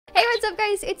What's up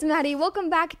guys, it's Maddie. Welcome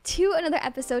back to another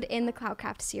episode in the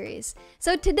CloutCraft series.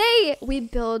 So today we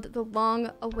build the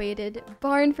long-awaited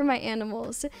barn for my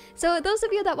animals. So those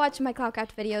of you that watch my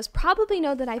CloutCraft videos probably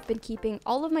know that I've been keeping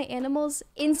all of my animals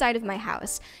inside of my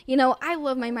house. You know, I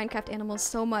love my Minecraft animals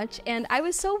so much, and I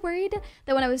was so worried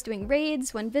that when I was doing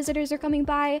raids, when visitors are coming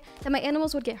by, that my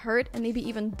animals would get hurt and maybe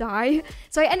even die.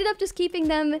 So I ended up just keeping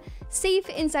them safe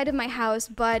inside of my house,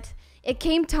 but it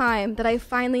came time that I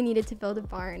finally needed to build a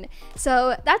barn.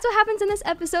 So that's what happens in this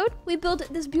episode. We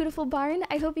built this beautiful barn.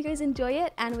 I hope you guys enjoy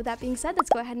it. And with that being said,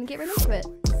 let's go ahead and get right into it.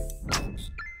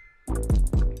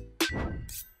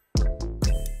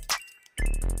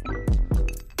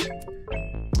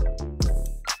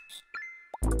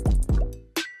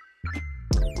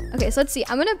 Okay, so let's see.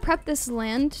 I'm gonna prep this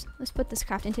land. Let's put this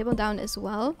crafting table down as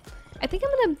well. I think I'm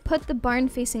gonna put the barn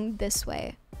facing this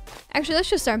way. Actually, let's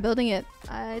just start building it.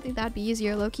 I think that'd be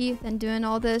easier, low-key, than doing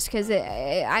all this, because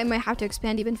I might have to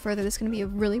expand even further. This is going to be a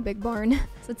really big barn.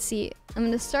 So let's see. I'm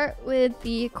going to start with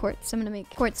the quartz. I'm going to make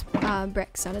quartz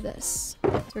bricks out of this. So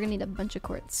we're going to need a bunch of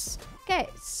quartz. Okay,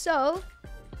 so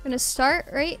I'm going to start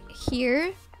right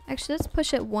here. Actually, let's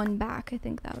push it one back. I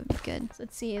think that would be good. So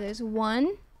let's see. There's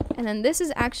one. And then this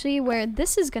is actually where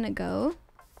this is going to go,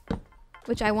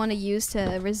 which I want to use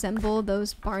to resemble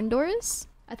those barn doors.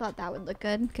 I thought that would look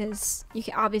good because you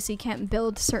obviously can't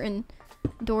build certain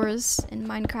doors in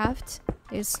Minecraft.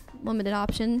 There's limited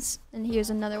options. And here's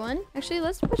another one. Actually,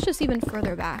 let's push this even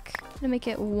further back. I'm gonna make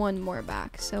it one more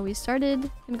back. So we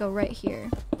started, gonna go right here.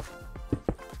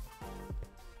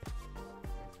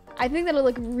 I think that'll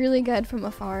look really good from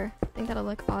afar. I think that'll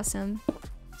look awesome.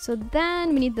 So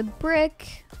then we need the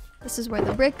brick. This is where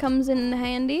the brick comes in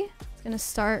handy. It's gonna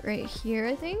start right here,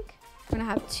 I think. We're gonna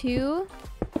have two.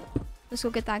 Let's go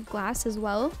get that glass as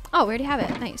well. Oh, we already have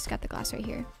it. Nice, got the glass right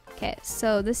here. Okay,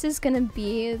 so this is gonna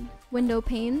be window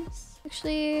panes.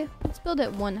 Actually, let's build it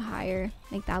one higher.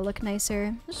 Make that look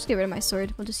nicer. Let's just get rid of my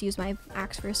sword. We'll just use my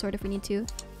axe for a sword if we need to.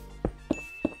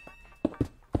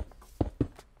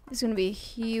 This is gonna be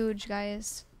huge,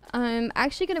 guys. I'm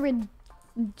actually gonna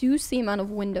reduce the amount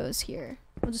of windows here.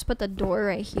 We'll just put the door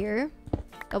right here.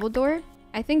 Double door.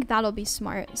 I think that'll be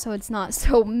smart, so it's not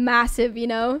so massive, you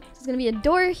know? So it's gonna be a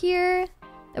door here.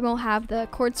 Then we'll have the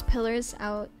quartz pillars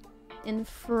out in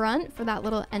front for that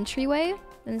little entryway.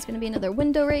 Then there's gonna be another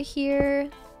window right here.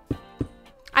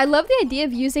 I love the idea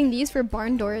of using these for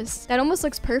barn doors. That almost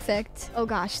looks perfect. Oh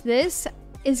gosh, this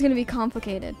is gonna be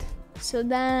complicated. So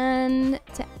then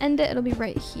to end it, it'll be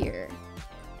right here.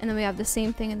 And then we have the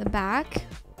same thing in the back.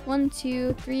 1,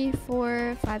 2, 3,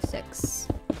 4, 5, 6.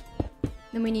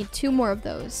 Then we need 2 more of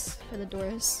those for the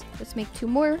doors. Let's make 2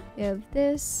 more. We have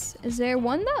this. Is there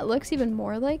one that looks even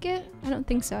more like it? I don't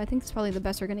think so. I think it's probably the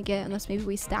best we're gonna get unless maybe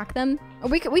we stack them. Or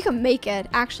we can make it,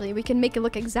 actually. We can make it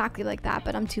look exactly like that,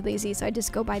 but I'm too lazy, so I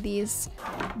just go by these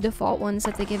default ones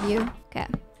that they give you. Okay.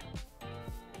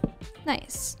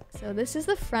 Nice. So this is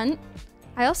the front.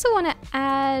 I also want to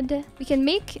add, we can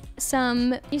make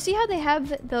some, you see how they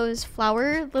have those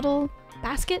flower little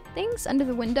basket things under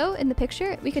the window in the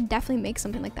picture? We could definitely make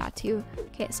something like that too.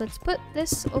 Okay, so let's put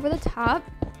this over the top.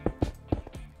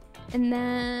 And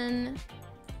then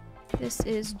this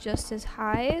is just as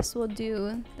high, so we'll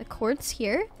do the quartz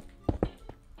here.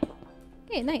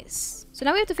 Okay, nice. So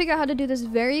now we have to figure out how to do this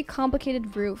very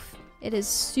complicated roof. It is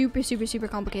super, super, super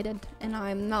complicated, and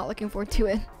I'm not looking forward to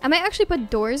it. I might actually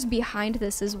put doors behind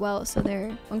this as well, so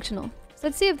they're functional. So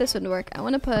let's see if this would work. I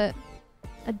want to put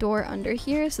a door under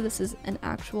here, so this is an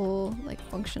actual, like,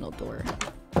 functional door.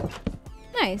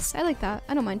 Nice, I like that.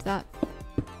 I don't mind that.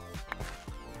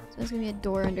 So there's gonna be a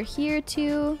door under here,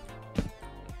 too.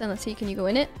 Then let's see, can you go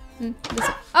in it?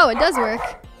 Oh, it does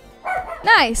work.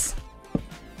 Nice!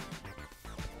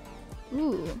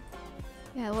 Ooh.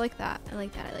 Yeah, I like that. I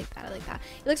like that. I like that. I like that.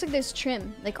 It looks like there's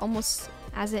trim, like almost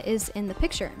as it is in the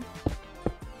picture.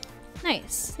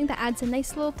 Nice. I think that adds a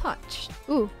nice little touch.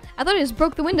 Ooh, I thought I just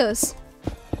broke the windows.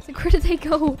 It's like, where did they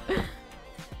go?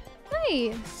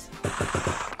 Nice.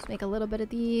 Let's make a little bit of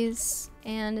these.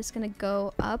 And it's gonna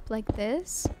go up like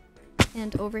this.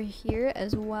 And over here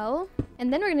as well.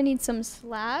 And then we're gonna need some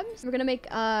slabs. We're gonna make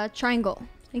a triangle.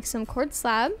 Make some quartz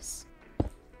slabs.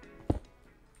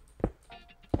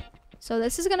 So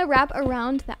this is gonna wrap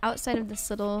around the outside of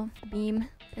this little beam.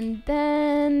 And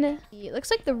then it looks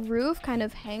like the roof kind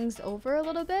of hangs over a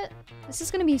little bit. This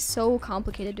is gonna be so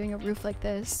complicated doing a roof like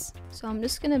this. So I'm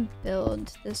just gonna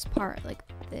build this part like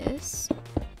this.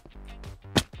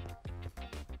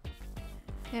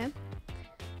 Okay,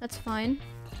 that's fine.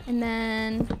 And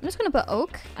then I'm just gonna put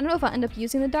oak. I don't know if I'll end up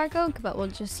using the dark oak, but we'll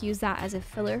just use that as a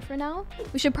filler for now.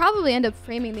 We should probably end up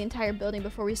framing the entire building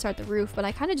before we start the roof, but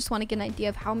I kind of just want to get an idea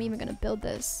of how I'm even gonna build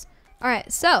this. All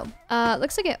right, so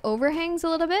looks like it overhangs a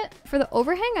little bit. For the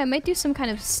overhang, I might do some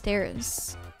kind of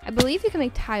stairs. I believe you can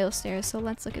make tile stairs, so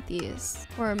let's look at these.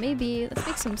 Or maybe let's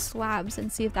make some slabs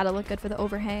and see if that'll look good for the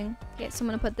overhang. Okay, so I'm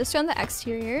gonna put this around the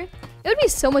exterior. It would be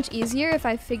so much easier if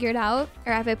I figured out,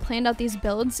 or if I planned out these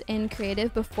builds in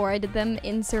creative before I did them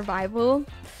in survival.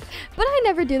 But I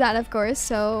never do that, of course,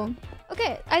 so...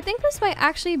 Okay, I think this might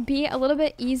actually be a little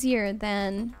bit easier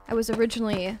than I was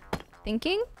originally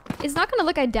thinking. It's not gonna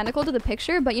look identical to the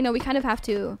picture, but you know, we kind of have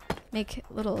to make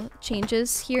little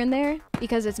changes here and there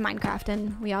because it's Minecraft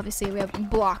and we have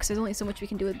blocks. There's only so much we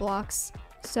can do with blocks.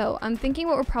 So I'm thinking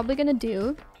what we're probably gonna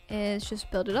do is just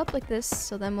build it up like this.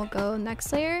 So then we'll go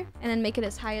next layer and then make it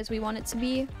as high as we want it to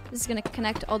be. This is gonna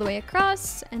connect all the way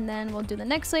across, and then we'll do the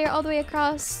next layer all the way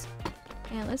across.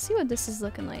 And let's see what this is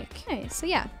looking like. Okay, so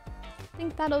yeah, I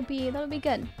think that'll be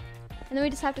good. And then we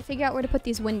just have to figure out where to put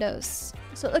these windows.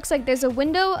 So it looks like there's a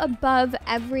window above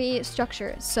every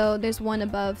structure. So there's one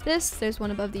above this, there's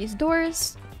one above these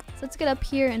doors. So let's get up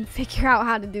here and figure out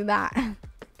how to do that.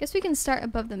 Guess we can start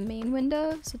above the main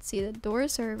window. So let's see, the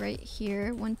doors are right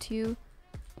here. 1, 2. So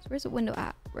where's the window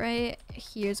at? Right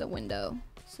here's a window.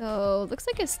 So looks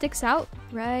like it sticks out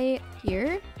right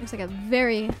here. Looks like a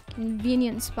very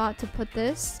convenient spot to put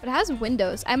this. But it has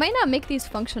windows. I might not make these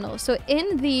functional. So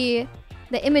in the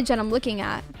image that I'm looking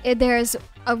at, there's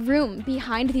a room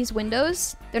behind these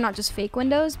windows. They're not just fake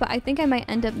windows, but I think I might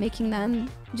end up making them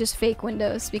just fake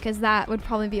windows because that would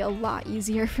probably be a lot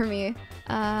easier for me.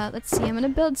 Let's see, I'm gonna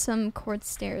build some quartz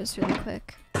stairs really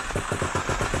quick.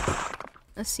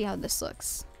 Let's see how this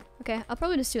looks. Okay, I'll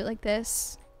probably just do it like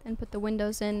this and put the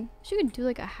windows in. You could do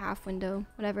like a half window,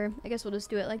 whatever. I guess we'll just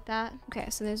do it like that. Okay,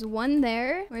 so there's one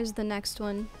there. Where's the next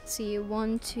one? Let's see,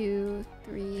 1, 2,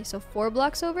 3, so 4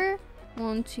 blocks over.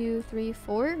 1, 2, 3,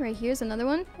 4. Right here's another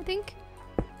one, I think.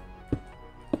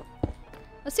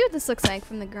 Let's see what this looks like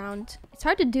from the ground. It's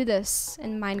hard to do this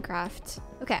in Minecraft.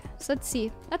 Okay, so let's see.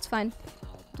 That's fine.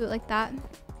 Do it like that.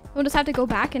 We'll just have to go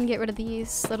back and get rid of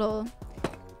these little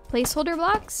placeholder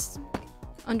blocks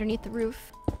underneath the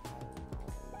roof.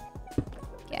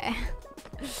 Okay.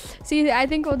 See, I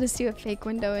think we'll just do a fake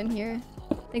window in here.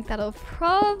 I think that'll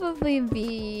probably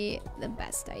be the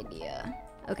best idea.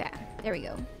 Okay, there we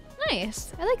go.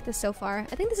 Nice. I like this so far.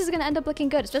 I think this is gonna end up looking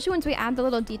good, especially once we add the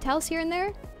little details here and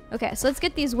there. Okay, so let's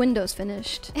get these windows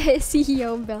finished.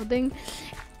 CEO of building.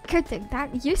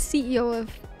 Kurtik, you're CEO of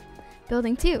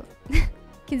building too.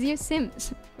 Because you're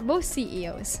Sims. We're both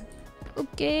CEOs.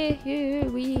 Okay, here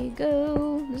we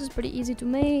go. This is pretty easy to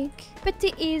make.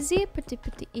 Pretty easy, pretty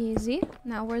easy.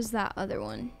 Now, where's that other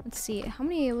one? Let's see. How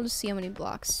many? We'll just see how many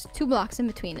blocks. 2 blocks in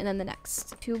between, and then the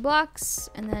next. 2 blocks,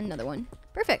 and then another one.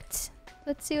 Perfect.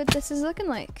 Let's see what this is looking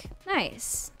like.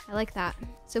 Nice. I like that.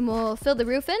 So we'll fill the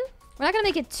roof in. We're not gonna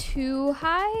make it too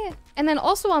high. And then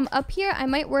also up here, I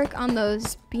might work on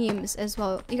those beams as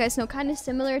well. You guys know, kind of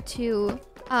similar to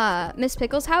Miss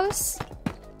Pickle's house.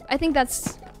 I think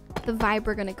that's the vibe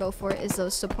we're gonna go for, is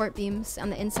those support beams on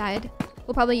the inside.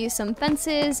 We'll probably use some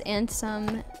fences and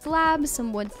some slabs,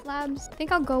 some wood slabs. I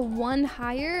think I'll go 1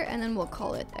 higher and then we'll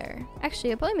call it there.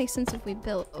 Actually, it probably makes sense if we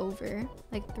built over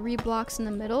like 3 blocks in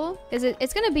the middle, because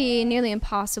it's gonna be nearly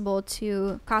impossible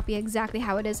to copy exactly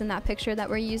how it is in that picture that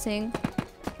we're using.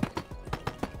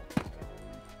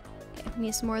 Okay,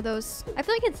 need some more of those. I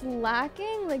feel like it's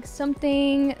lacking like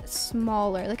something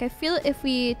smaller. Like I feel if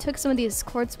we took some of these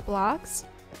quartz blocks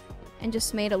and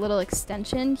just made a little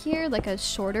extension here, like a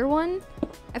shorter one.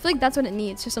 I feel like that's what it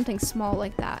needs, just something small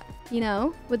like that, you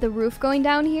know? With the roof going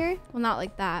down here. Well, not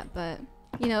like that, but,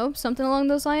 you know, something along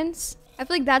those lines. I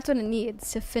feel like that's what it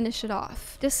needs to finish it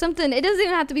off. Just something, it doesn't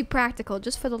even have to be practical,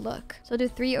 just for the look. So I'll do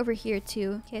 3 over here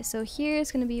too. Okay, so here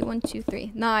is gonna be 1, 2,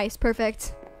 3. Nice,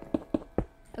 perfect.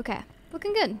 Okay,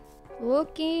 looking good.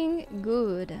 Looking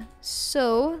good.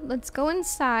 So let's go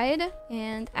inside,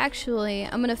 and actually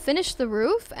I'm gonna finish the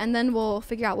roof and then we'll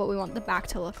figure out what we want the back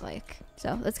to look like.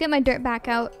 So let's get my dirt back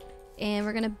out and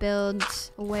we're gonna build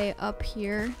a way up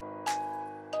here.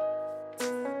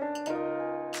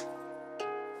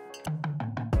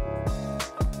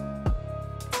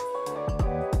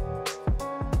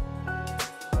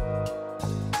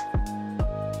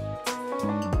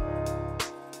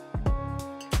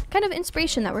 Kind of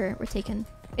inspiration that we're taking.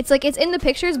 It's like it's in the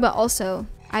pictures, but also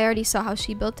I already saw how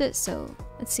she built it, so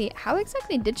let's see, how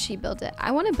exactly did she build it?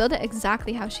 I want to build it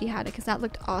exactly how she had it because that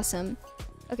looked awesome.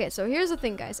 Okay, so here's the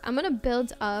thing, guys. I'm gonna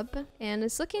build up, and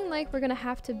it's looking like we're gonna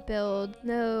have to build.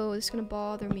 No, it's gonna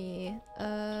bother me.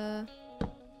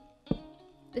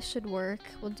 This should work.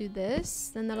 We'll do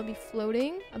this, then that'll be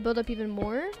floating. I'll build up even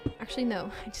more. Actually, no,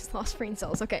 I just lost brain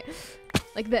cells. Okay,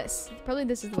 like this. Probably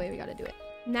this is the way we gotta do it.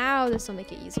 Now this will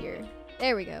make it easier.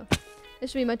 There we go.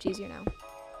 This should be much easier now.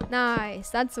 Nice,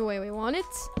 that's the way we want it.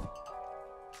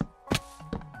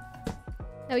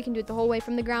 Now we can do it the whole way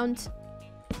from the ground.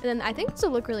 And then I think this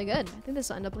will look really good. I think this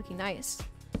will end up looking nice.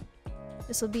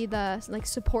 This will be the like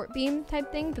support beam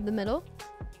type thing through the middle.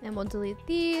 And we'll delete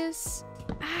these.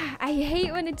 I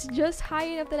hate when it's just high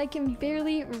enough that I can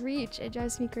barely reach. It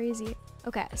drives me crazy.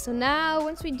 Okay, so now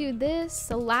once we do this,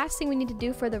 the last thing we need to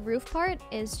do for the roof part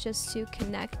is just to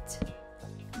connect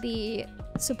the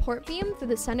support beam through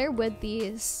the center with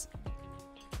these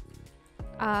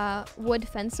wood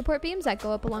fence support beams that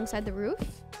go up alongside the roof.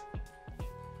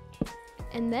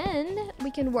 And then we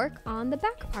can work on the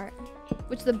back part,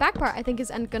 which the back part I think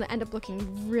is gonna end up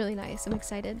looking really nice. I'm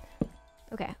excited.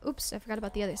 Okay, oops, I forgot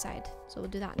about the other side. So we'll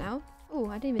do that now. Oh,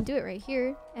 I didn't even do it right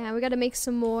here. And we gotta make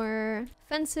some more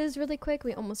fences really quick.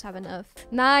 We almost have enough.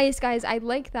 Nice, guys, I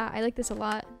like that. I like this a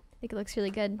lot. I think it looks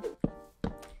really good.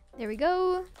 There we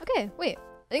go. Okay, wait,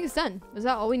 I think it's done. Was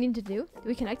that all we needed to do? Did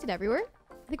we connect it everywhere?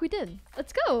 I think we did.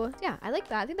 Let's go. Yeah, I like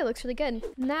that. I think that looks really good.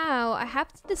 Now I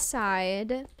have to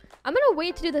decide. I'm gonna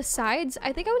wait to do the sides.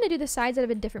 I think I want to do the sides out of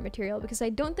a different material because I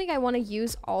don't think I want to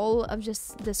use all of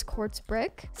just this quartz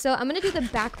brick. So I'm gonna do the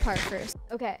back part first.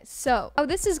 Okay, so how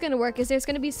this is gonna work is there's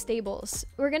gonna be stables.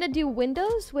 We're gonna do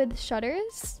windows with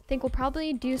shutters. I think we'll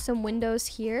probably do some windows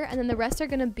here, and then the rest are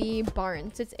gonna be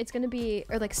barns. It's gonna be,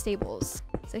 or like stables.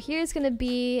 So here's gonna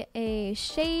be a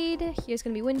shade. Here's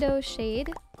gonna be window,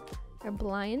 shade. Our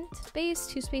blind space,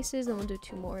 2 spaces, and we'll do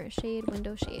 2 more. Shade,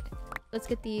 window, shade. Let's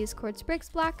get these quartz bricks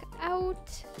black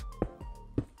out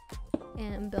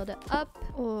and build it up.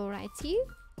 Alrighty.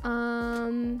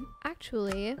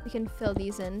 Actually, we can fill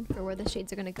these in for where the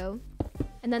shades are gonna go.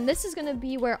 And then this is gonna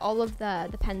be where all of the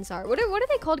pens are. What are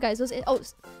they called, guys? Those, oh,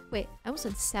 wait, I almost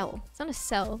said cell. It's not a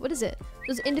cell. What is it?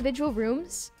 Those individual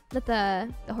rooms that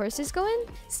the horses go in?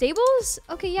 Stables?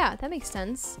 Okay, yeah, that makes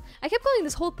sense. I kept calling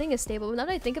this whole thing a stable, but now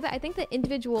that I think of it, I think the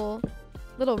individual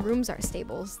little rooms are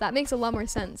stables. That makes a lot more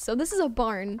sense. So this is a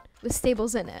barn with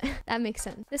stables in it. That makes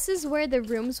sense. This is where the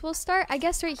rooms will start. I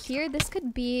guess right here, this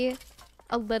could be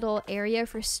a little area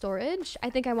for storage. I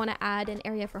think I want to add an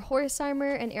area for horse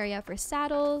armor, an area for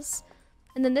saddles,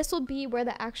 and then this will be where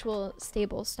the actual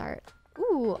stables start.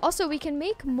 Ooh, also we can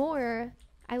make more.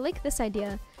 I like this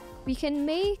idea. We can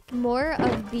make more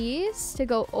of these to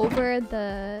go over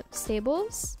the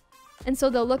stables, and so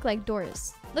they'll look like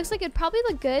doors. Looks like it'd probably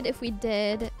look good if we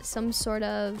did some sort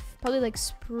of, probably like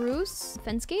spruce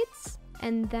fence gates,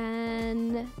 and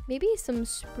then maybe some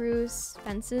spruce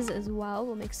fences as well.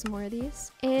 We'll make some more of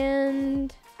these.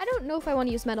 And I don't know if I want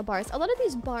to use metal bars. A lot of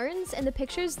these barns in the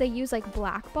pictures, they use like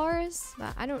black bars,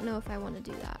 but I don't know if I want to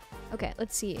do that. Okay,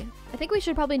 let's see. I think we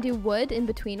should probably do wood in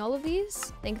between all of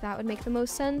these. I think that would make the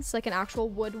most sense, like an actual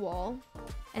wood wall.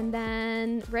 And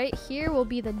then right here will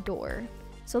be the door.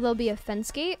 So there'll be a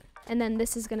fence gate, and then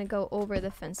this is gonna go over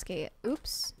the fence gate.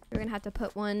 Oops. We're gonna have to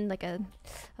put one, like a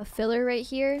filler right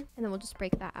here, and then we'll just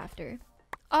break that after.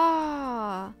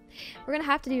 Ah, we're gonna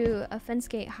have to do a fence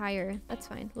gate higher. That's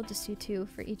fine. We'll just do 2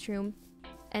 for each room.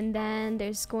 And then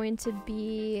there's going to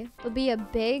be, there'll be a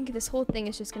big, this whole thing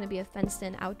is just gonna be a fenced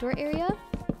in outdoor area.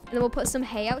 And then we'll put some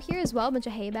hay out here as well, a bunch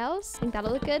of hay bales. I think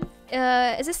that'll look good.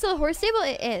 Is this still a horse stable?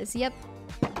 It is, yep.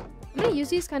 I'm gonna use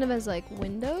these kind of as like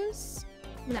windows.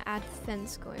 I'm gonna add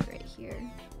fence going right here.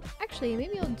 Actually,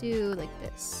 maybe I'll do like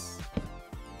this.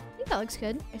 I think that looks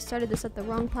good. I started this at the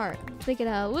wrong part. Let's make it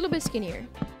a little bit skinnier.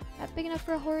 That big enough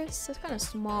for a horse? That's kind of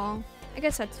small. I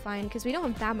guess that's fine because we don't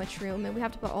have that much room and we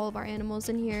have to put all of our animals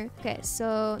in here. Okay,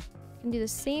 so we can do the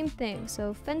same thing.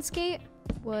 So fence gate,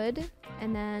 wood,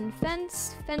 and then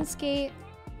fence, fence gate,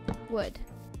 wood.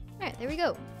 All right, there we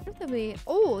go.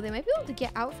 Oh, they might be able to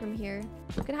get out from here.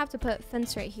 I'm gonna have to put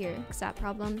fence right here. Fix that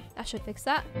problem. That should fix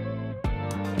that.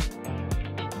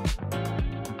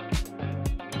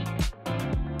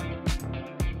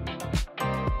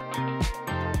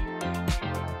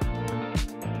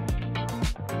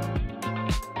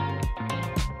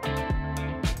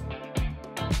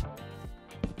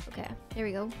 There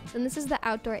we go. So this is the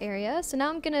outdoor area. So now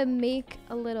I'm gonna make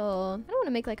a little, I don't want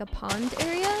to make like a pond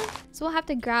area. So we'll have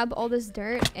to grab all this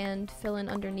dirt and fill in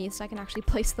underneath so I can actually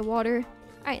place the water.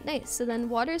 All right, nice. So then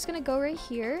water is gonna go right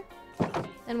here.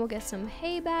 Then we'll get some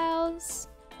hay bales.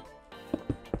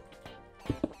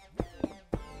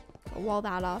 wall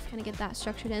that off, kind of get that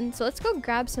structured in. So let's go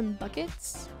grab some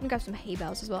buckets. I'm gonna grab some hay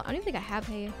bales as well. I don't even think I have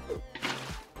hay.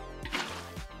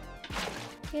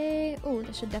 Okay. Oh,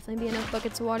 there should definitely be enough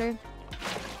buckets of water.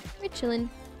 We're chilling.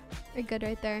 We're good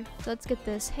right there. So let's get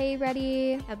this hay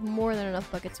ready. I have more than enough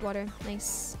buckets of water.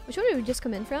 Nice. Which one did we just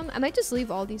come in from? I might just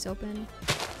leave all these open.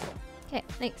 Okay,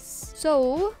 nice.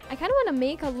 So I kind of want to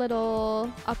make a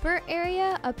little upper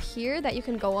area up here that you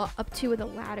can go up to with a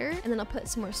ladder, and then I'll put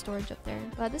some more storage up there.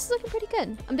 But this is looking pretty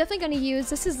good. I'm definitely going to use,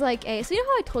 this is like a, so you know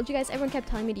how I told you guys, everyone kept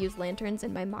telling me to use lanterns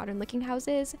in my modern looking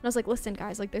houses? And I was like, listen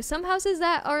guys, like there's some houses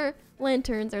that are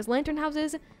lanterns, there's lantern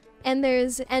houses, and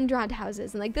there's end rod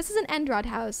houses. And like this is an end rod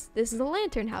house, this is a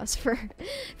lantern house for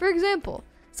example.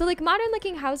 So like modern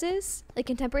looking houses, like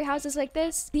contemporary houses like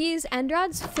this, these end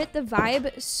rods fit the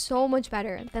vibe so much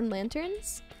better than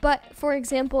lanterns. But for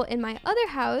example, in my other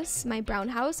house, my brown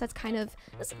house, that's kind of,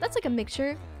 that's like a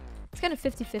mixture. It's kind of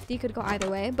 50-50, could go either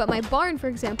way. But my barn, for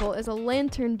example, is a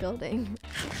lantern building.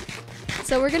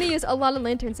 So we're gonna use a lot of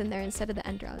lanterns in there instead of the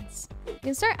end rods. You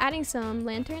can start adding some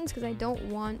lanterns because I don't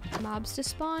want mobs to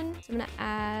spawn. So I'm gonna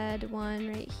add one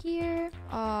right here.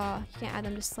 Oh, you can't add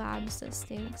them to slabs, that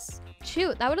stinks.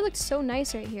 Shoot, that would have looked so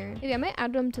nice right here. Maybe I might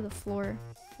add them to the floor.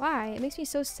 Why? It makes me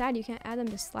so sad you can't add them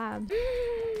to slabs.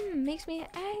 Makes me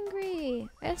angry.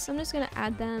 Yes, I'm just gonna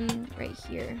add them right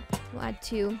here. We'll add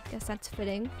 2. Guess that's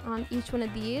fitting. On each one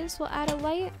of these, we'll add a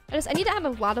light. I need to add a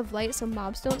lot of light so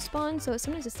mobs don't spawn. So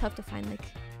sometimes it's tough to find like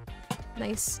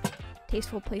nice,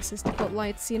 tasteful places to put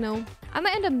lights, you know? I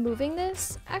might end up moving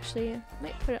this. Actually, I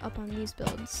might put it up on these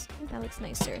builds. I think that looks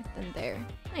nicer than there.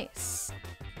 Nice.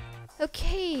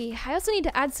 Okay, I also need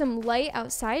to add some light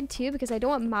outside too because I don't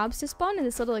want mobs to spawn in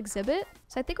this little exhibit.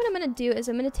 So I think what I'm going to do is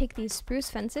I'm going to take these spruce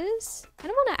fences. I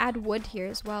don't want to add wood here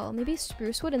as well. Maybe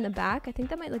spruce wood in the back. I think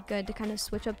that might look good to kind of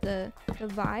switch up the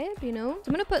vibe, you know? So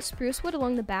I'm going to put spruce wood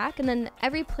along the back, and then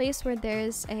every place where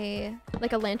there's a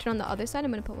lantern on the other side,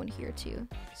 I'm going to put one here too.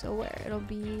 So where it'll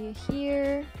be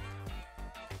here,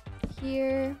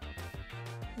 here,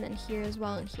 and then here as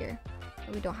well, and here.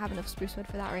 But we don't have enough spruce wood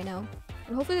for that right now.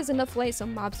 And hopefully there's enough light so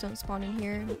mobs don't spawn in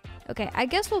here. Okay, I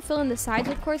guess we'll fill in the sides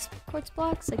with quartz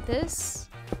blocks like this.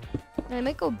 And I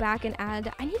might go back and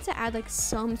add, I need to add like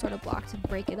some sort of block to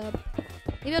break it up.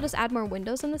 Maybe I'll just add more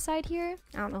windows on the side here.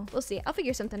 I don't know. We'll see. I'll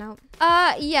figure something out.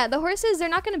 Yeah, the horses, they're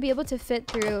not going to be able to fit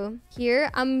through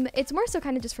here. It's more so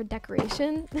kind of just for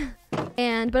decoration. But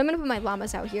I'm going to put my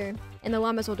llamas out here. And the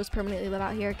llamas will just permanently live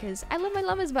out here because I love my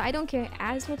llamas, but I don't care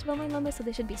as much about my llamas, so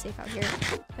they should be safe out here.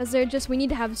 Because we need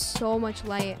to have so much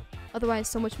light. Otherwise,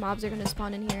 so much mobs are going to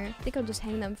spawn in here. I think I'll just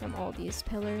hang them from all these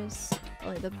pillars.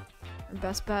 Probably the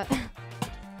best bet.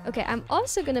 Okay, I'm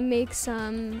also gonna make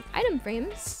some item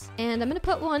frames, and I'm gonna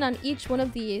put one on each one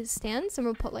of these stands, and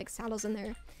we'll put like saddles in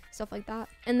there, stuff like that.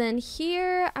 And then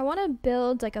here, I want to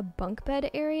build like a bunk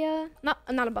bed area. Not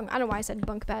a bunk. I don't know why I said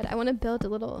bunk bed. I want to build a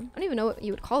little, I don't even know what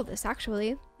you would call this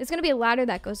actually. There's gonna be a ladder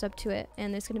that goes up to it,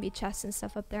 and there's gonna be chests and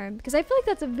stuff up there. Because I feel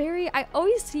like that's I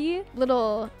always see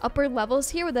little upper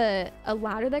levels here with a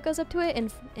ladder that goes up to it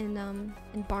in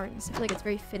barns. I feel like it's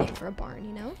very fitting for a barn,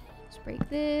 you know? Just break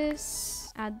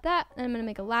this, add that, and I'm gonna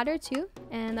make a ladder too,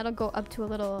 and that'll go up to a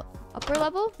little upper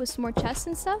level with some more chests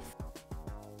and stuff.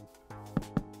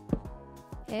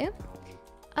 Okay,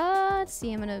 let's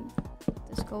see, I'm gonna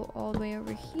just go all the way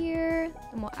over here,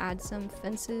 and we'll add some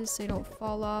fences so you don't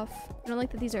fall off. I don't like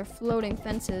that these are floating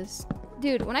fences.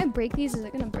 Dude, when I break these, is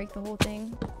it gonna break the whole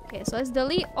thing? Okay, so let's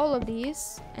delete all of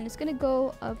these, and it's gonna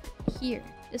go up here.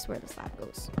 This is where the slab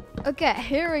goes. Okay,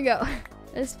 here we go.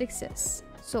 Let's fix this.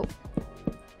 So,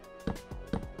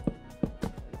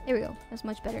 there we go. That's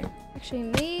much better. Actually,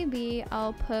 maybe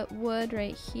I'll put wood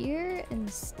right here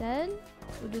instead.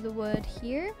 We'll do the wood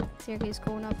here. Staircase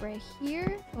going up right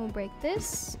here. We'll break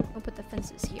this. We'll put the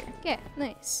fences here. Okay,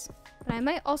 nice. But I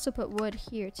might also put wood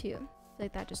here too. I feel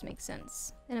like that just makes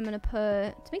sense. And I'm gonna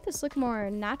put, to make this look more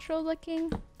natural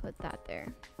looking, put that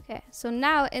there. Okay, so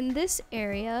now in this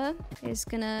area I'm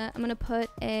gonna put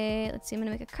I'm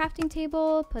gonna make a crafting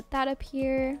table, put that up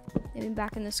here, maybe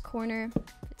back in this corner.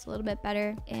 It's a little bit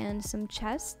better, and some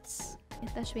chests.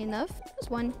 If that should be enough.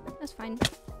 Just one, that's fine.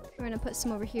 We're gonna put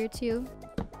some over here too.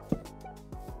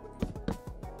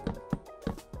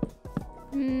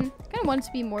 I kind of want it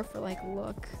to be more for like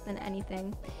look than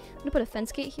anything. I'm gonna put a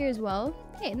fence gate here as well.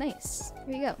 Okay, nice.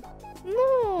 Here we go.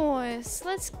 Nice.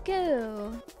 Let's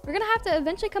go. We're gonna have to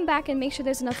eventually come back and make sure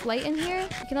there's enough light in here.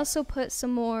 You can also put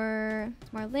some more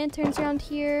lanterns around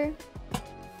here.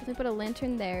 Definitely put a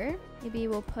lantern there. Maybe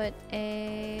we'll put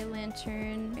a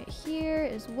lantern right here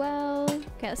as well.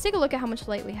 Okay, let's take a look at how much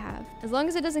light we have. As long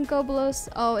as it doesn't go below...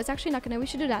 Oh, it's actually not gonna... We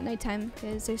should do it at nighttime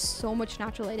because there's so much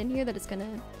natural light in here that it's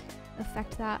gonna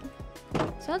affect that.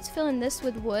 So let's fill in this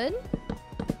with wood.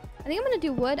 I think I'm gonna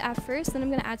do wood at first, then I'm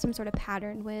gonna add some sort of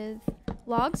pattern with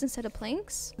logs instead of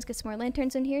planks. Let's get some more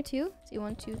lanterns in here too. See,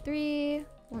 1, 2, 3.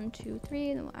 1, 2,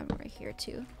 3. Then we'll add one right here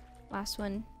too. Last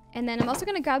one. And then I'm also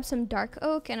gonna grab some dark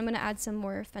oak and I'm gonna add some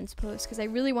more fence posts because I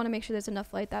really want to make sure there's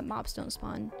enough light that mobs don't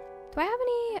spawn. Do I have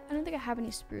any? I don't think I have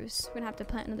any spruce. We're gonna have to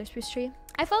plant another spruce tree.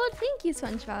 I followed. Thank you,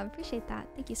 SpongeBob. Appreciate that.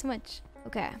 Thank you so much.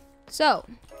 Okay. So,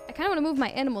 I kind of want to move my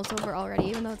animals over already,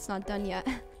 even though it's not done yet.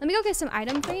 Let me go get some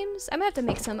item frames. I might have to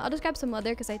make some. I'll just grab some leather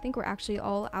because I think we're actually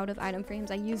all out of item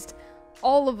frames. I used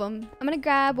all of them. I'm gonna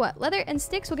grab what? Leather and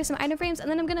sticks. We'll get some item frames,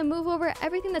 and then I'm gonna move over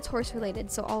everything that's horse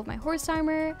related. So all of my horse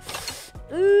armor.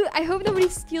 Ooh, I hope nobody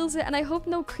steals it, and I hope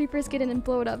no creepers get in and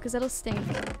blow it up because that'll stink.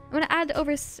 I'm gonna add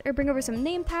over or bring over some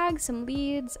name tags, some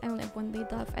leads. I only have 1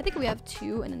 lead left. I think we have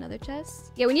 2 in another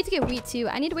chest. Yeah, we need to get wheat too.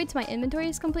 I need to wait till my inventory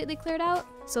is completely cleared out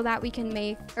so that we can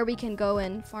make, or we can go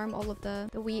and farm all of the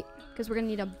wheat because we're gonna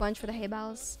need a bunch for the hay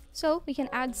bales. So we can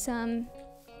add some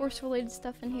horse related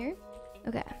stuff in here.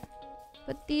 Okay.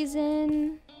 Put these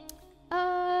in.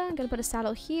 I'm gonna put a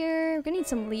saddle here. We're gonna need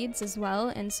some leads as well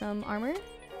and some armor.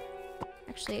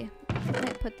 Actually, I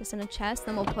might put this in a chest,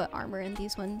 then we'll put armor in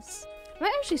these ones. I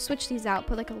might actually switch these out,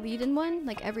 put like a lead in one,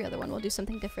 like every other one. We'll do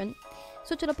something different.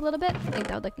 Switch it up a little bit. I think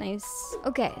that would look nice.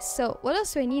 Okay, so what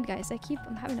else do I need, guys?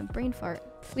 I'm having a brain fart.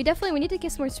 We need to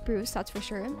get some more spruce, that's for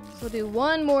sure. So we'll do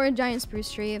 1 more giant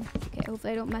spruce tree. Okay,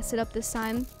 hopefully I don't mess it up this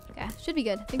time. Okay, should be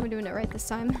good. I think we're doing it right this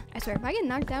time. I swear, if I get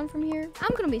knocked down from here,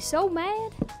 I'm gonna be so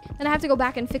mad. Then I have to go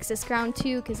back and fix this ground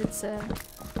too, because it's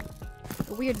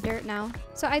weird dirt now.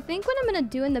 So I think what I'm gonna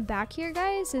do in the back here,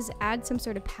 guys, is add some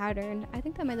sort of pattern. I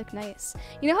think that might look nice.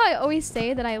 You know how I always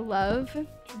say that I love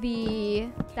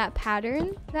that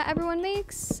pattern that everyone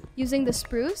makes using the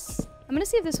spruce? I'm gonna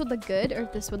see if this would look good or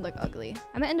if this would look ugly.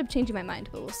 I might end up changing my mind,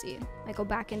 but we'll see. I might go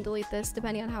back and delete this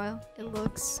depending on how it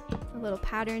looks. A little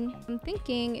pattern. I'm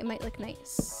thinking it might look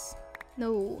nice.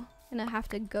 No. I'm gonna have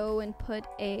to go and put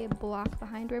a block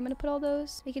behind where I'm gonna put all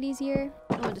those. Make it easier.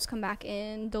 And we'll just come back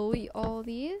and delete all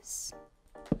these.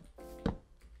 I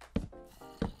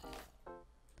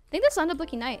think this will end up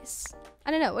looking nice.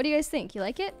 I don't know. What do you guys think? You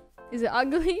like it? Is it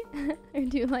ugly? Or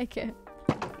do you like it?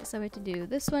 Okay, so we have to do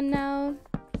this one now.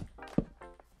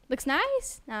 Looks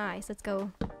nice? Nice. Let's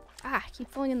go. Ah, I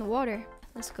keep falling in the water.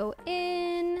 Let's go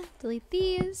in. Delete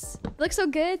these. It looks so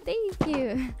good. Thank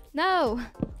you. No.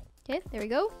 Okay, there we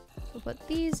go. We'll put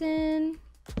these in.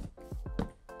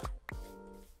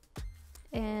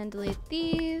 And delete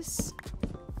these.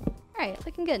 Alright,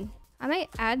 looking good. I might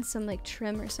add some like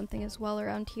trim or something as well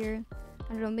around here.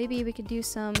 I don't know, maybe we could do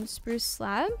some spruce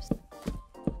slabs.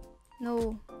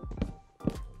 No.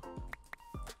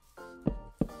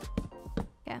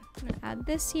 Yeah, I'm gonna add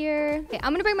this here. Okay,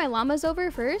 I'm gonna bring my llamas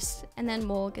over first, and then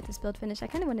we'll get this build finished. I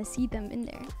kind of want to see them in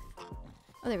there.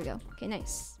 Oh, there we go. Okay,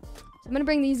 nice. So I'm gonna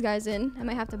bring these guys in. I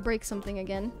might have to break something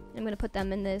again. I'm gonna put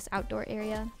them in this outdoor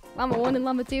area. Llama 1 and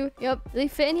Llama 2. Yep. Do they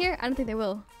fit in here? I don't think they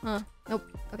will. Huh. Nope.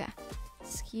 Okay.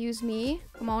 Excuse me.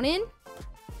 Come on in.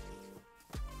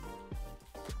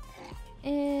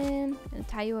 And I'm gonna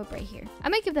tie you up right here. I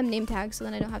might give them name tags so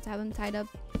then I don't have to have them tied up.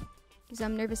 Because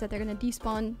I'm nervous that they're gonna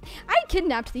despawn. I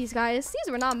kidnapped these guys.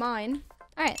 These were not mine.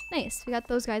 Alright, nice. We got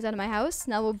those guys out of my house.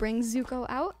 Now we'll bring Zuko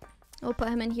out. We'll put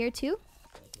him in here too.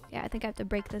 Yeah, I think I have to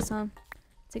break this to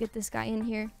get this guy in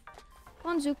here.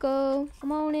 Come on, Zuko.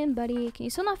 Come on in, buddy. Can you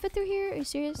still not fit through here? Are you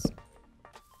serious?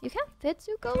 You can't fit,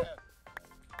 Zuko?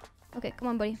 Okay, come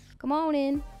on, buddy. Come on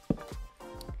in.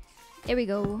 There we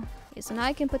go. Okay, so now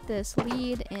I can put this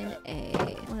lead in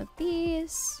one of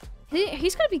these.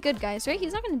 He's gonna be good, guys, right?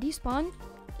 He's not gonna despawn.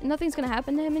 Nothing's gonna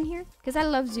happen to him in here. Because I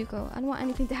love Zuko. I don't want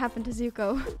anything to happen to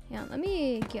Zuko. Yeah, let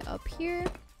me get up here.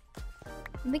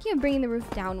 I'm thinking of bringing the roof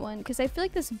down one because I feel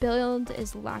like this build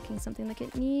is lacking something like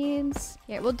it needs.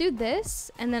 Yeah, we'll do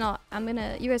this and then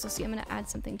you guys will see, I'm gonna add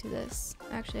something to this.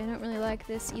 Actually, I don't really like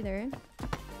this either.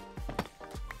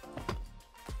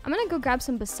 I'm gonna go grab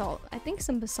some basalt. I think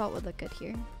some basalt would look good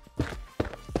here.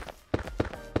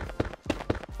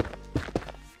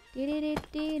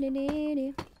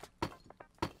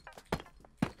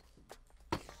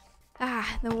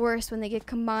 Ah, the worst when they get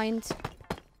combined.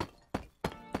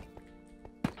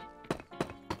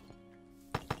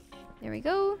 There we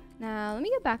go. Now let me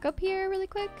get back up here really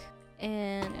quick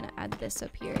and I'm gonna add this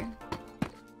up here.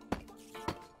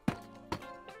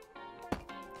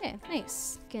 Okay,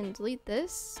 nice. Can delete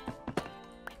this.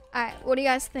 Alright, what do you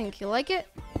guys think? You like it?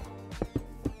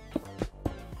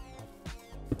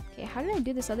 how did I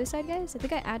do this other side, guys? I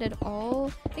think I added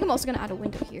all... I think I'm also gonna add a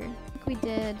window here. I think we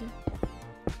did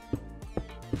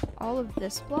all of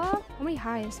this block. How many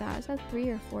high is that? Is that 3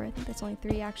 or 4? I think that's only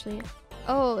 3, actually.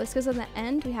 Oh, it's because on the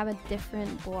end we have a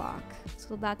different block.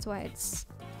 So that's why it's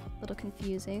a little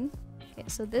confusing. Okay,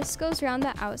 so this goes around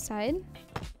the outside.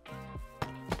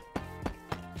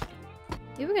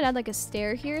 Maybe we could add like a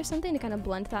stair here or something to kind of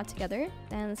blend that together.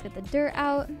 Then let's get the dirt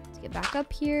out. Let's get back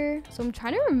up here. So I'm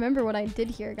trying to remember what I did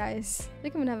here, guys. I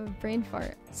think I'm gonna have a brain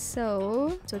fart.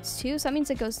 So it's 2, so that means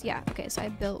it goes, yeah. Okay, so I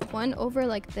built 1 over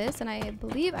like this, and I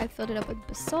believe I filled it up with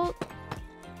basalt.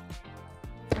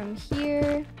 From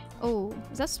here. Oh,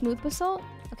 is that smooth basalt?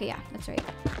 Okay, yeah, that's right.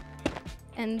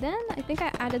 And then I think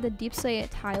I added the deep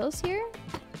slate tiles here.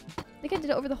 I think I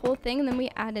did it over the whole thing, and then we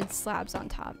added slabs on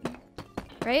top.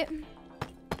 Right?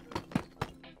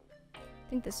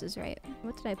 I think this is right.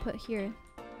 What did I put here?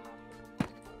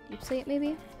 Deep slate,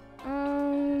 maybe?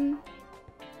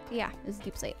 Yeah, it's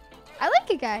deep slate. I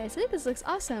like it, guys. I think this looks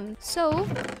awesome. So,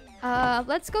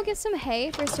 let's go get some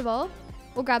hay, first of all.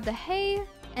 We'll grab the hay,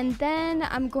 and then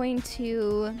I'm going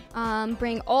to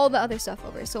bring all the other stuff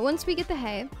over. So once we get the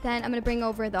hay, then I'm gonna bring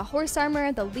over the horse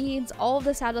armor, the leads, all of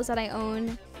the saddles that I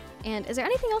own. And is there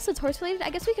anything else that's horse related?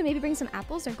 I guess we can maybe bring some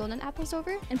apples or golden apples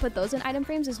over and put those in item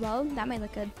frames as well. That might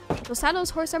look good. So saddles,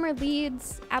 horse armor,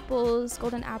 leads, apples,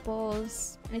 golden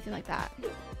apples, anything like that.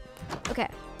 Okay.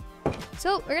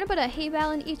 So we're gonna put a hay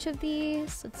bale in each of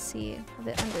these. Let's see. Have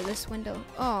it under this window.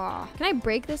 Oh, can I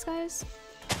break this, guys?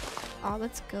 Oh,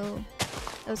 let's go.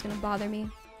 That was gonna bother me.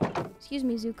 Excuse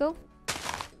me, Zuko.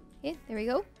 Okay, there we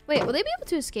go. Wait, will they be able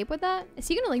to escape with that? Is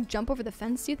he gonna like jump over the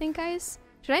fence, do you think, guys?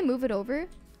 Should I move it over?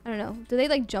 I don't know. Do they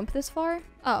like jump this far?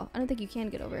 Oh, I don't think you can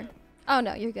get over. Oh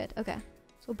no, you're good. Okay.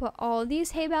 So we'll put all these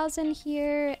hay bales in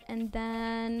here, and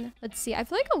then let's see. I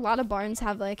feel like a lot of barns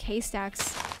have like hay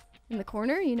stacks in the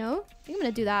corner, you know? I think I'm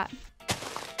gonna do that.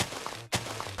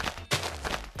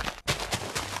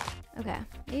 Okay,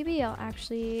 maybe I'll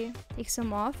actually take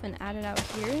some off and add it out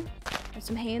here. Put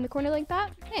some hay in the corner like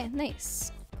that. Hey,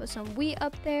 nice. Put some wheat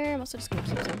up there. I'm also just gonna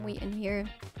keep some wheat in here.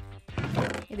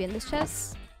 Maybe in this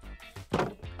chest.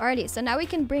 Alrighty, so now we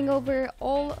can bring over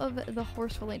all of the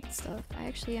horse-related stuff.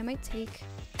 I might take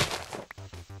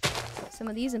some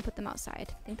of these and put them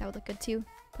outside. I think that would look good too.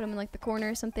 Put them in like the corner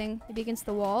or something, maybe against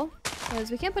the wall. Because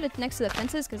we can't put it next to the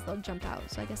fences because they'll jump out.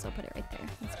 So I guess I'll put it right there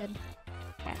instead.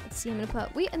 Okay, let's see. I'm gonna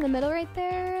put wheat in the middle right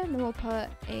there. And then we'll put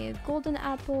a golden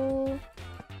apple,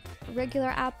 a regular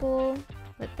apple.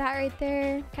 Put that right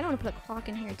there. Kind of want to put a clock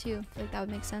in here too. I feel like that would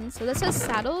make sense. So this says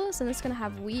saddles, and this is gonna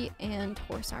have wheat and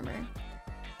horse armor.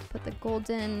 Put the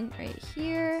golden right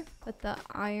here. Put the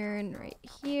iron right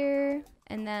here.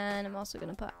 And then I'm also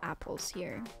gonna put apples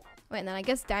here. Wait, and then I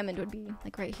guess diamond would be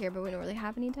like right here, but we don't really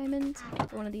have any diamonds.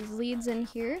 Put one of these leads in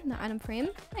here in the item frame.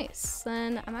 Nice.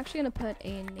 Then I'm actually gonna put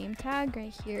a name tag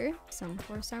right here. Some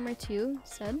horse armor too,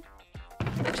 instead.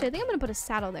 Actually, I think I'm gonna put a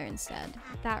saddle there instead.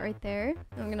 That right there.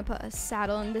 And I'm gonna put a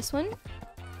saddle in this one.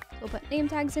 We'll put name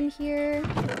tags in here.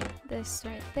 This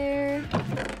right there.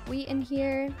 Wheat in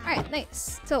here. All right,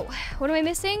 nice. So what am I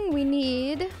missing? We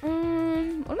need, what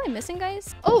am I missing,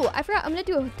 guys? Oh, I forgot. I'm gonna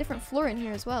do a different floor in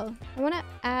here as well. I wanna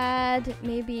add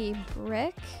maybe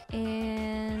brick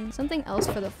and something else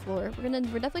for the floor. We're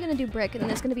definitely gonna do brick, and then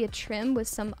there's gonna be a trim with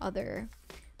some other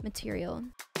material.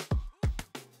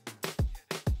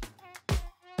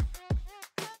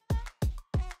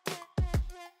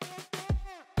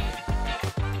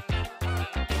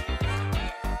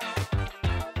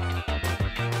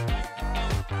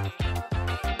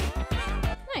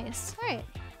 Alright,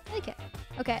 I like it.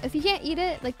 Okay, if you can't eat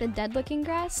it, like the dead looking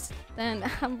grass, then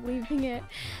I'm leaving it.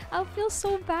 I'll feel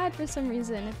so bad for some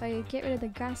reason if I get rid of the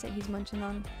grass that he's munching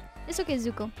on. It's okay,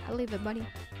 Zuko. I'll leave it, buddy.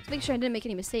 Just make sure I didn't make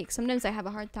any mistakes. Sometimes I have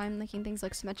a hard time making things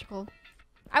look symmetrical.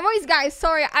 I'm always, guys,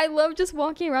 sorry. I love just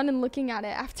walking around and looking at it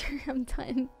after I'm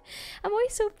done. I'm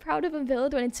always so proud of a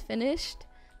build when it's finished.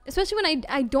 Especially when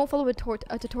I don't follow a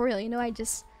tutorial, you know, I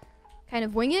just kind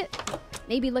of wing it.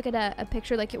 Maybe look at a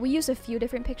picture, like we use a few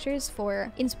different pictures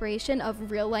for inspiration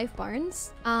of real life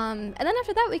barns. And then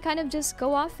after that, we kind of just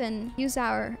go off and use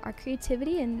our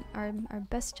creativity and our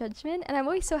best judgment. And I'm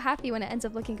always so happy when it ends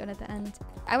up looking good at the end.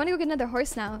 I want to go get another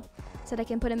horse now so that I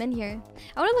can put him in here.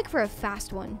 I want to look for a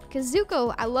fast one because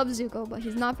Zuko, I love Zuko, but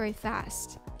he's not very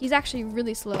fast. He's actually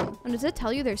really slow. And does it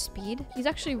tell you their speed? He's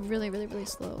actually really, really, really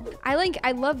slow.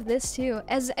 I love this too.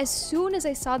 As soon as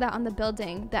I saw that on the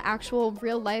building, the actual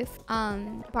real life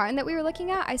barn that we were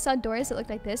looking at, I saw doors that looked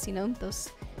like this, you know,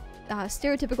 those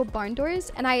stereotypical barn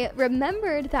doors. And I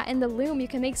remembered that in the loom, you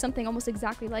can make something almost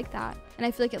exactly like that. And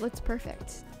I feel like it looks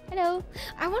perfect. Hello.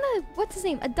 I want to, what's his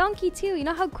name? A donkey too. You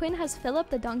know how Quinn has Philip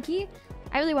the donkey?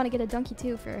 I really want to get a donkey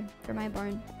too for my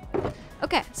barn.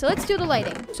 Okay, so let's do the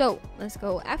lighting. So let's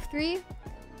go F3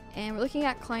 and we're looking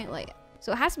at client light.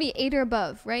 So it has to be 8 or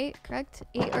above, right? Correct?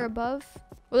 8 or above.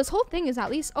 Well, this whole thing is at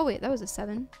least, oh wait, that was a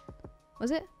 7.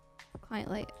 Was it? Client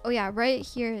light. Oh yeah, right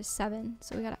here is 7.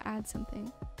 So we gotta add something.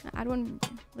 Add one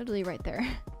literally right there.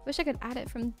 Wish I could add it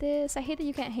from this. I hate that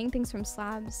you can't hang things from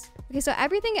slabs. Okay, so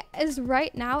everything is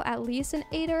right now at least an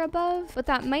 8 or above, but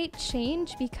that might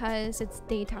change because it's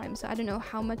daytime. So I don't know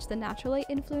how much the natural light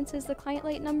influences the client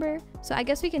light number. So I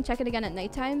guess we can check it again at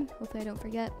nighttime. Hopefully I don't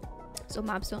forget. So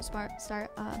mobs don't start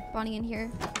spawning in here.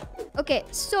 Okay,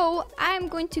 so I'm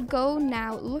going to go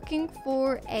now looking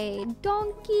for a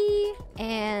donkey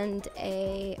and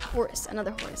a horse,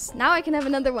 another horse. Now I can have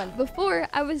another one. Before,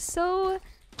 I was so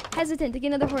hesitant to get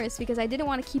another horse because I didn't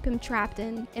want to keep him trapped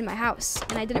in my house.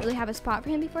 And I didn't really have a spot for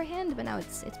him beforehand, but now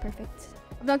it's perfect.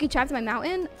 A donkey trapped in my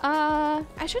mountain?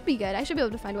 I should be good. I should be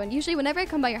able to find one. Usually whenever I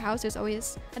come by your house, there's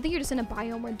always, I think you're just in a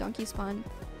biome where donkeys spawn.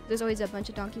 There's always a bunch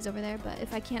of donkeys over there, but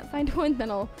if I can't find one, then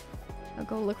I'll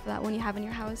go look for that one you have in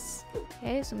your house.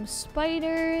 Okay, some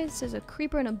spiders. There's a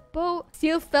creeper in a boat.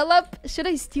 Steal Philip. Should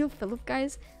I steal Philip,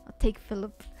 guys? I'll take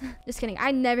Philip. Just kidding.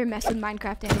 I never mess with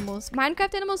Minecraft animals.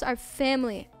 Minecraft animals are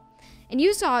family. And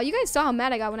you guys saw how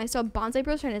mad I got when I saw Bonsai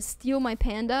Bros trying to steal my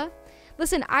panda.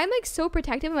 Listen, I'm like so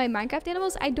protective of my Minecraft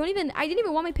animals. I didn't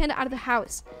even want my panda out of the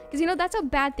house. Because you know, that's how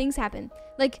bad things happen.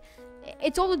 Like,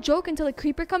 it's all a joke until a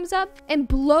creeper comes up and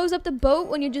blows up the boat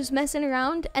when you're just messing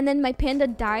around, and then my panda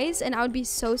dies, and I would be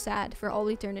so sad for all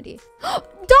eternity.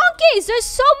 Donkeys! There's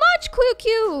so much,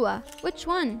 QQ! Which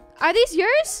one? Are these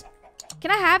yours? Can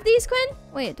I have these, Quinn?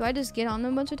 Wait, do I just get on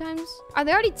them a bunch of times? Are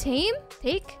they already tame?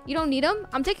 Take? You don't need them?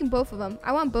 I'm taking both of them.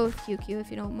 I want both, QQ,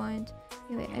 if you don't mind.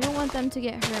 Wait, I don't want them to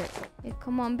get hurt. Wait,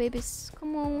 come on, babies.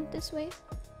 Come on, this way.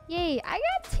 Yay, I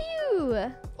got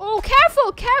 2. Oh,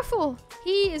 careful, careful.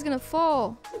 He is gonna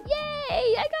fall.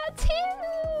 Yay, I got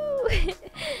 2.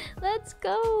 Let's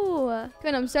go.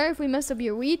 Good, I'm sorry if we messed up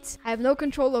your wheat. I have no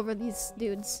control over these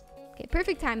dudes. Okay,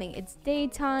 perfect timing. It's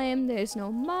daytime. There's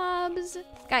no mobs.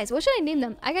 Guys, what should I name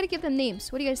them? I gotta give them names.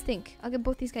 What do you guys think? I'll give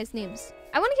both these guys names.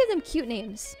 I want to give them cute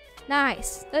names.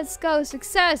 Nice. Let's go.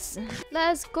 Success.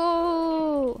 Let's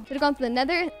go. Should have gone to the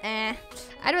nether?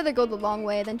 I'd rather go the long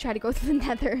way than try to go through the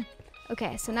nether.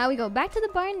 Okay, so now we go back to the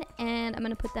barn, and I'm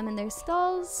going to put them in their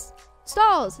stalls.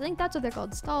 Stalls! I think that's what they're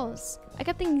called. Stalls. I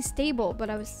kept thinking stable, but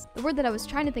the word that I was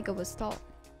trying to think of was stall.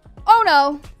 Oh,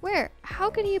 no! Where? How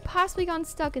could he have possibly gotten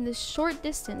stuck in this short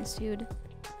distance, dude? Are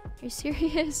you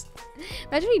serious?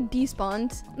 Imagine he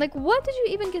despawned. Like, what did you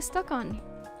even get stuck on?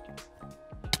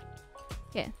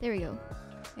 Okay, there we go.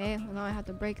 Okay, well now I have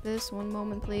to break this. One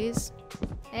moment, please.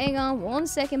 Hang on 1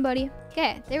 second, buddy.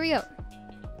 Okay, there we go.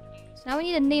 So now we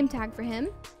need a name tag for him.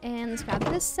 And let's grab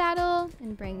this saddle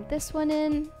and bring this one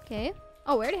in. Okay.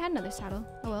 Oh, we already had another saddle.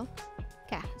 Oh well.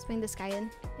 Okay, let's bring this guy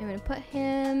in. And we're gonna put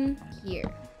him here.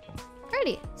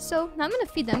 Alrighty, so now I'm gonna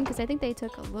feed them because I think they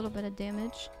took a little bit of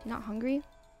damage. You're not hungry?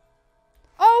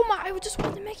 Oh my, I just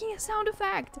wasn't making a sound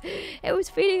effect. It was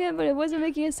feeding him, but it wasn't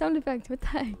making a sound effect. What the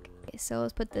heck? Okay, so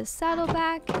let's put this saddle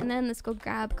back, and then let's go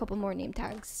grab a couple more name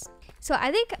tags. So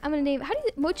I think I'm gonna name,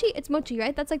 Mochi? It's Mochi,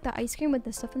 right? That's like the ice cream with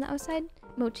the stuff on the outside.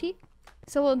 Mochi.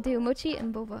 So we'll do Mochi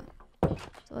and Boba. So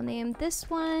we'll name this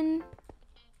one.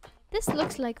 This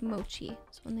looks like Mochi.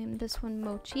 So we'll name this one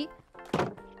Mochi,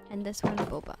 and this one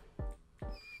Boba.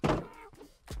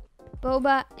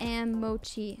 Boba and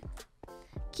Mochi.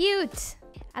 Cute!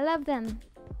 I love them.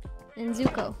 And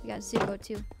Zuko. We got Zuko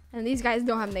too. And these guys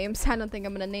don't have names. I don't think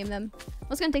I'm gonna name them. I'm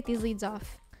just gonna take these leads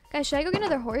off. Guys, should I go get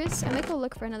another horse? I might go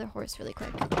look for another horse really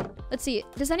quick. Let's see.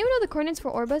 Does anyone know the coordinates for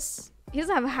Orbus? He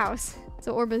doesn't have a house.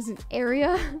 So Orbus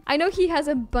area. I know he has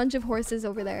a bunch of horses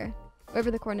over there. Wherever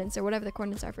the coordinates or whatever the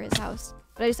coordinates are for his house.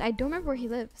 But I don't remember where he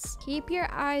lives. Keep your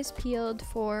eyes peeled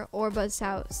for Orba's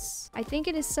house. I think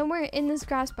it is somewhere in this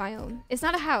grass biome. It's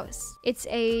not a house. It's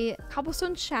a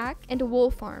cobblestone shack and a wool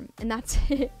farm. And that's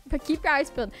it. But keep your eyes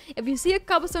peeled. If you see a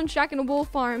cobblestone shack and a wool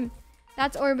farm,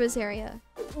 that's Orba's area.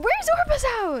 Where's Orba's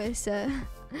house?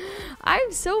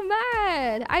 I'm so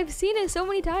mad. I've seen it so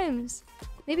many times.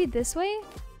 Maybe this way?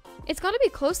 It's gotta be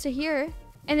close to here.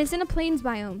 And it's in a plains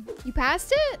biome. You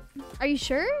passed it? Are you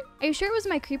sure? Are you sure it was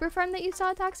my creeper farm that you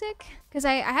saw, Toxic? Because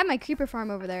I have my creeper farm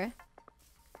over there.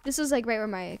 This was like right where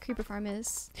my creeper farm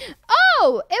is.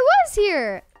 Oh, it was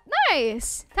here.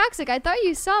 Nice. Toxic, I thought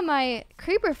you saw my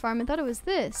creeper farm and thought it was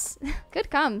this. Good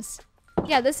comes.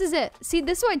 Yeah, this is it. See,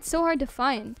 this is why it's so hard to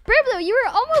find. Brivlu, you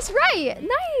were almost right.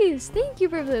 Nice. Thank you,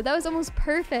 Brivlu. That was almost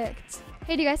perfect.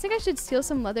 Hey, do you guys think I should steal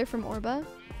some leather from Orba?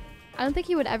 I don't think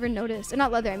he would ever notice. Or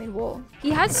not leather, I mean wool.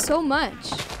 He has so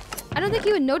much. I don't think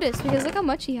he would notice because look how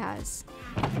much he has.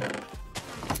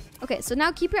 Okay, so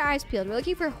now keep your eyes peeled. We're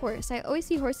looking for a horse. I always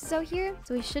see horses out here,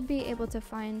 so we should be able to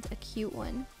find a cute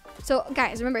one. So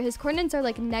guys, remember his coordinates are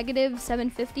like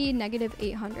 -750,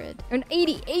 -800. Or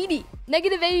 80,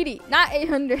 -80, not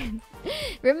 800.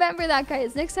 Remember that,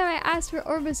 guys. Next time I ask for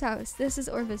Orba's house. This is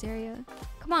Orba's area.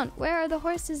 Come on, where are the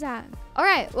horses at? All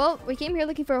right, well, we came here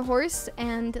looking for a horse,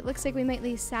 and it looks like we might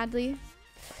be sadly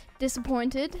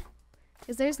disappointed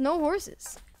because there's no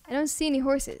horses. I don't see any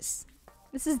horses.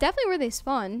 This is definitely where they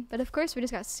spawn, but of course we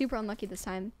just got super unlucky this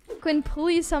time. Quinn,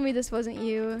 please tell me this wasn't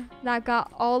you that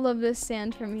got all of this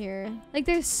sand from here. Like,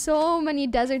 there's so many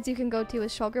deserts you can go to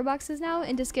with shulker boxes now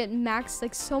and just get maxed,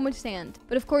 like, so much sand.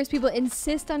 But of course, people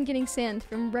insist on getting sand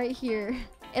from right here.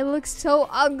 It looks so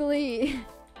ugly.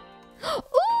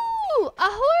 Ooh, a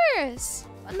horse!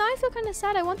 Now I feel kind of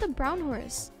sad. I want the brown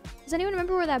horse. Does anyone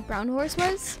remember where that brown horse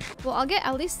was? Well, I'll get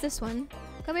at least this one.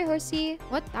 Come here, horsey.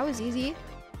 What? That was easy.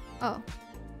 Oh.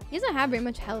 He doesn't have very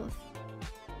much health.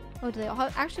 Oh, do they all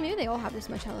have? Actually, maybe they all have this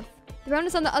much health. The brown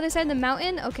is on the other side of the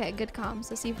mountain. Okay, good comms.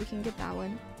 Let's see if we can get that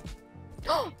one.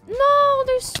 No,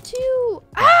 there's two.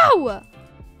 Ow!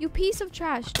 You piece of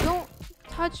trash. Don't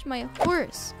touch my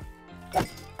horse.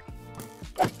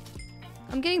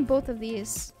 I'm getting both of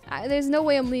these. There's no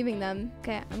way I'm leaving them.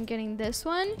 Okay, I'm getting this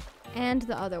one and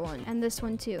the other one. And this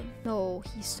one too. No,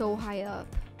 he's so high up.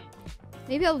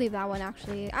 Maybe I'll leave that one,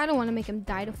 actually. I don't want to make him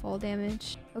die to fall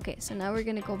damage. Okay, so now we're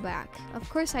gonna go back. Of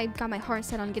course, I got my heart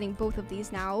set on getting both of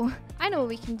these now. I know what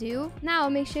we can do. Now,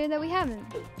 make sure that we have him.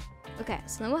 Okay,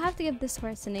 so then we'll have to give this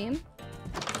horse a name.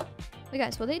 Wait,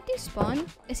 guys, will they despawn?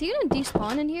 Is he gonna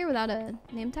despawn in here without a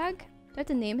name tag? Do I have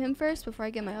to name him first before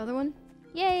I get my other one?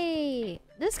 Yay!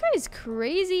 This guy is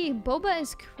crazy. Boba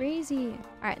is crazy.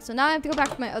 All right, so now I have to go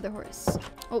back to my other horse.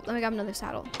 Oh, let me grab another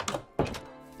saddle.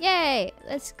 Yay!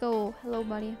 Let's go. Hello,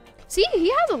 buddy. See,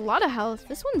 he has a lot of health.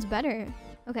 This one's better.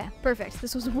 Okay, perfect.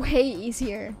 This was way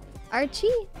easier. Archie?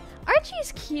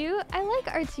 Archie's cute. I like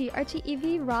Archie. Archie,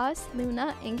 Evie, Ross,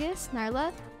 Luna, Angus,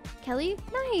 Narla, Kelly.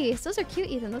 Nice. Those are cute,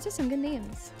 Ethan. Those are some good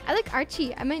names. I like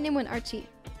Archie. I might name one Archie.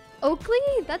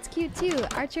 Oakley? That's cute, too.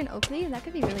 Archer and Oakley. That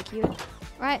could be really cute.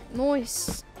 All right,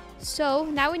 nice. So,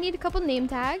 now we need a couple name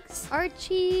tags.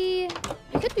 Archie.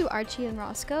 We could do Archie and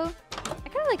Roscoe. I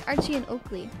kind of like Archie and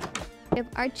Oakley. We have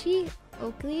Archie,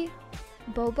 Oakley,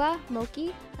 Boba,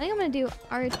 Moki. I think I'm going to do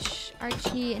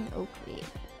Archie and Oakley.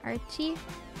 Archie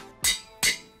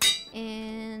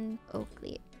and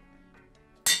Oakley.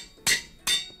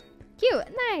 Cute.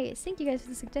 Nice. Thank you guys for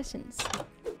the suggestions.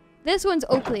 This one's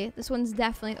Oakley. This one's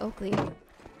definitely Oakley.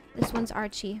 This one's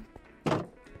Archie.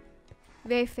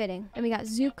 Very fitting. And we got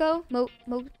Zuko,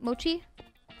 Mochi,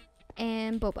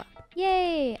 and Boba.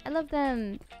 Yay! I love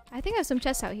them. I think I have some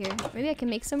chests out here. Maybe I can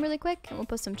make some really quick, and we'll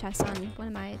put some chests on one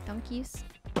of my donkeys.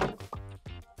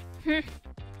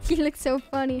 He looks so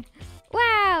funny.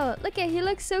 Wow! Look at, he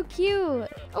looks so cute.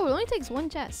 Oh, it only takes one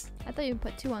chest. I thought you'd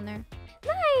put two on there.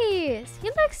 Nice! He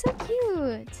looks so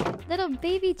cute. Little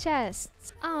baby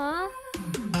chests. Aww.